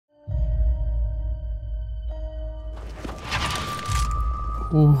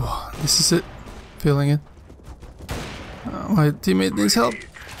Ooh, this is it. Feeling it. My teammate needs help.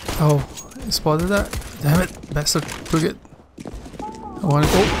 Oh, he spotted that. Damn it, bastard. Took it. I want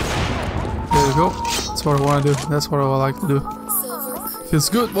to go. There we go. That's what I want to do. That's what I like to do. Feels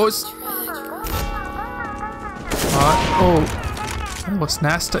good, boys. Alright. Oh, that was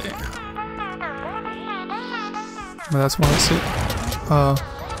nasty. But that's what I see.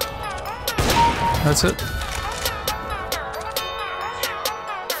 That's it.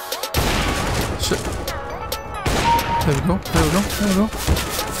 Shit. There we go. There we go. There we go.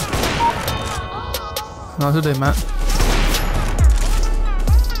 Not today, man.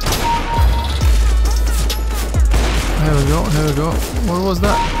 There we go. There we go. What was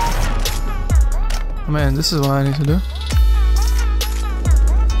that? Oh, man, this is what I need to do.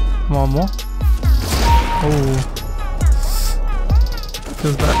 Come on, more. Oh.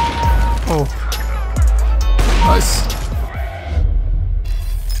 Feels bad. Oh. Nice.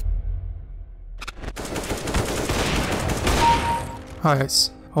 Hi guys,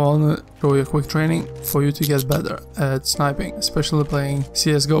 I want to show you a quick training for you to get better at sniping, especially playing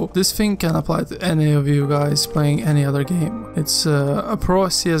CSGO. This thing can apply to any of you guys playing any other game. It's a pro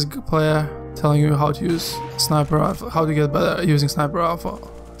CSGO player telling you how to use Sniper Alpha, how to get better at using Sniper Alpha.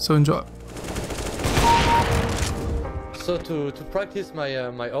 So enjoy. So to practice my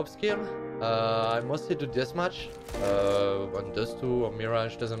my op skill, I mostly do deathmatch on Dust 2 or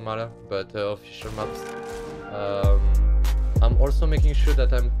Mirage, doesn't matter, but official maps. I'm also making sure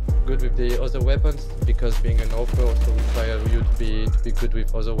that I'm good with the other weapons, because being an AWP also requires you to be good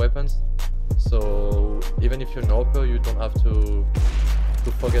with other weapons. So even if you're an AWP, you don't have to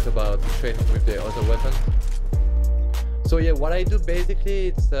forget about training with the other weapons. So yeah, what I do basically,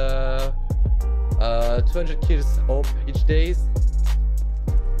 it's 200 kills AWP each day.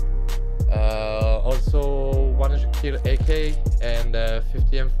 Also 100 kill AK and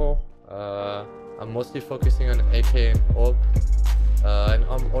 50 M4. I'm mostly focusing on AK and AWP, and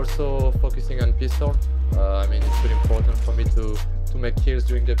I'm also focusing on pistol. I mean, it's really important for me to make kills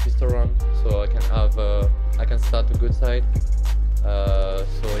during the pistol run, so I can start a good side.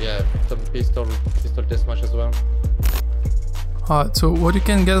 So yeah, some pistol deathmatch as well. Alright, so what you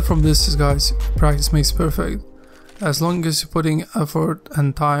can get from this is, guys, practice makes perfect. As long as you're putting effort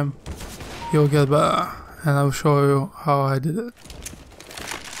and time, you'll get better, and I'll show you how I did it.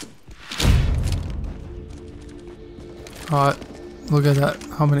 Alright, look at that.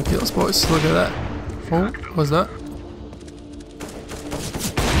 How many kills, boys? Look at that. Oh, what's that?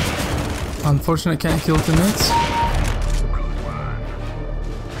 Unfortunately, I can't kill teammates.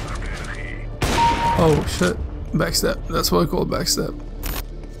 Oh, shit. Backstep. That's what I call backstep.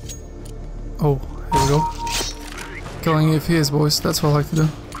 Oh, here we go. Killing AFKs, boys. That's what I like to do.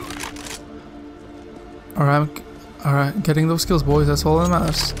 Alright, getting those kills, boys. That's all that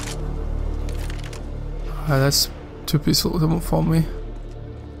matters. Alright, that's too peaceful for me.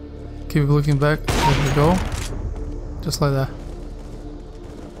 Keep looking back. There we go. Just like that.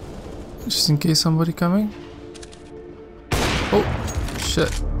 Just in case somebody coming. Oh,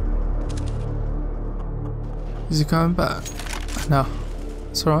 shit. Is he coming back? No.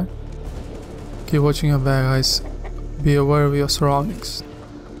 It's alright. Keep watching your back, guys. Be aware of your surroundings.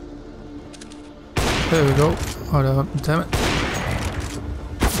 There we go. Oh, damn it.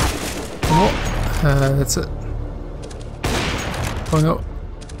 Oh, that's it. Oh no.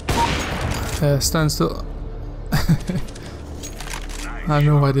 Stand still. I don't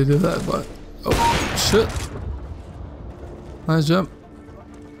know why they did that, but... Oh, shit. Nice jump.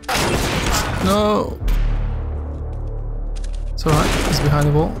 No! It's alright, he's behind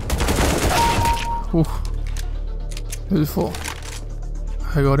the wall. Ooh. Beautiful.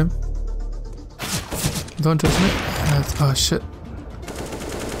 I got him. Don't touch me. Oh shit.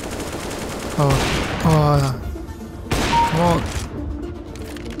 Oh. Oh. Come on.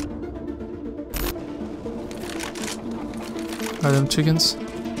 Are them chickens?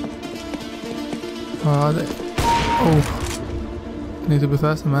 Where are they? Oh. You need to be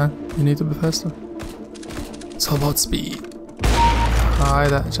faster, man. You need to be faster. It's all about speed. Like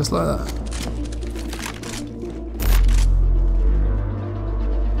that, just like that.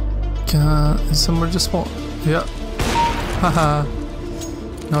 Is somebody just spawn? Yeah. Haha.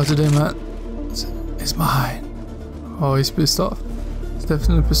 Not today, man. It's mine. Oh, he's pissed off. He's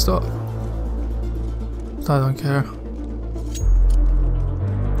definitely pissed off. I don't care.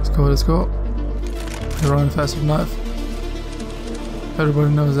 Let's go. You're running fast with a knife.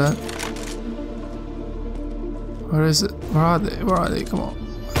 Everybody knows that. Where is it? Where are they? Where are they? Come on.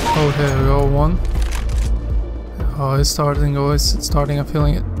 Oh, here we go. One. Oh, it's starting. Oh, it's starting. I'm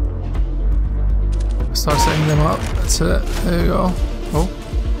feeling it. Start setting them up. That's it. There you go. Oh.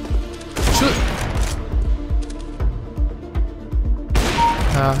 shit!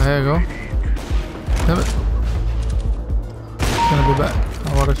 Here you go. Damn it. It's gonna be bad.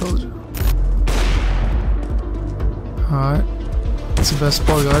 Oh, what I told you. Alright. It's the best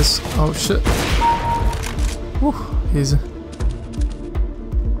spot, guys. Oh shit. Whew, easy.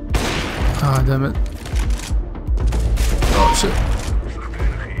 Ah, damn it. Oh shit.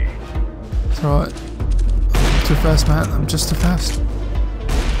 It's alright. I'm too fast, man. I'm just too fast.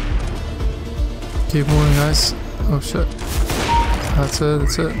 Keep moving, guys. Oh shit. That's it,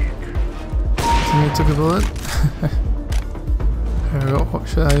 that's it. Teammate took a bullet. There we go. Oh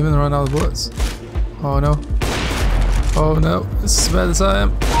shit, I even ran out of bullets. Oh no. Oh no, it's as bad as I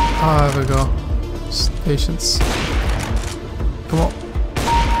am. Ah, there we go. Just patience. Come on.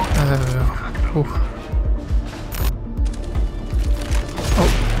 There we go. Ooh.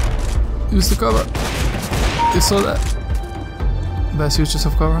 Oh. Use the cover. You saw that. Best uses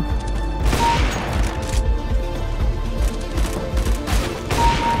of cover.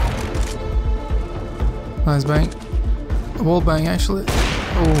 Nice bang. Wall bang actually.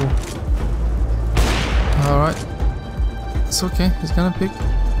 Oh. Alright. It's okay, he's gonna pick.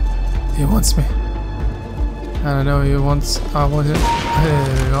 He wants me. And I know he wants. I want him.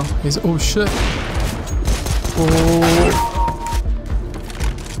 There we go. He's. Oh shit. Oh.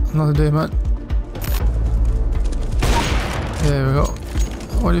 Another day, man. There we go.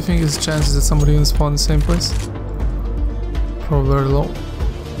 What do you think is the chances that somebody will spawn in the same place? Probably very low.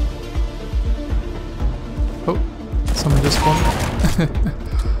 Oh, someone just spawned.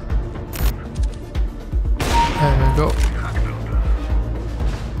 There we go.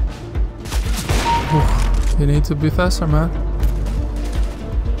 Oof, you need to be faster, man.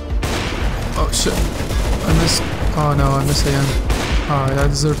 Oh shit. I missed. Oh no, I missed again. Alright, I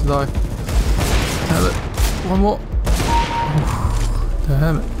deserve to die. Damn it. One more. Oof,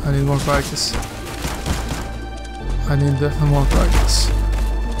 damn it. I need more practice. I need definitely more practice.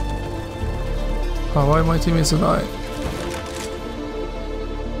 Oh, why my teammates are dying?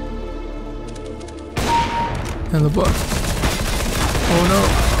 In the butt. Oh no.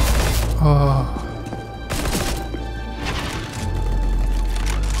 Oh.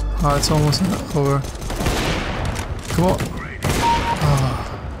 Ah, it's almost over. Come on. Ah.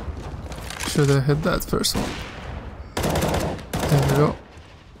 Should have hit that first one. There we go.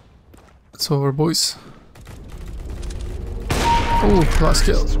 It's over, boys. Oh, last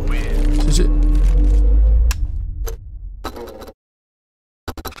kill. GG.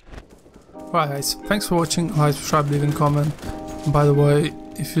 Right guys, thanks for watching. Like, subscribe, leave a comment. And by the way,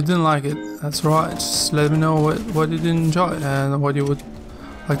 if you didn't like it, that's right. Just let me know what you didn't enjoy and what you would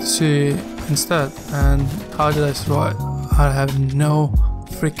like to see instead. And how did I survive? I have no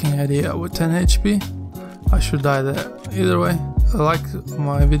freaking idea. With 10 HP, I should die there. Either way, like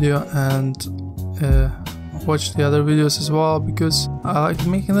my video and watch the other videos as well, because I like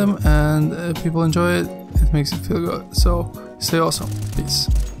making them, and if people enjoy it, it makes it feel good. So stay awesome. Peace.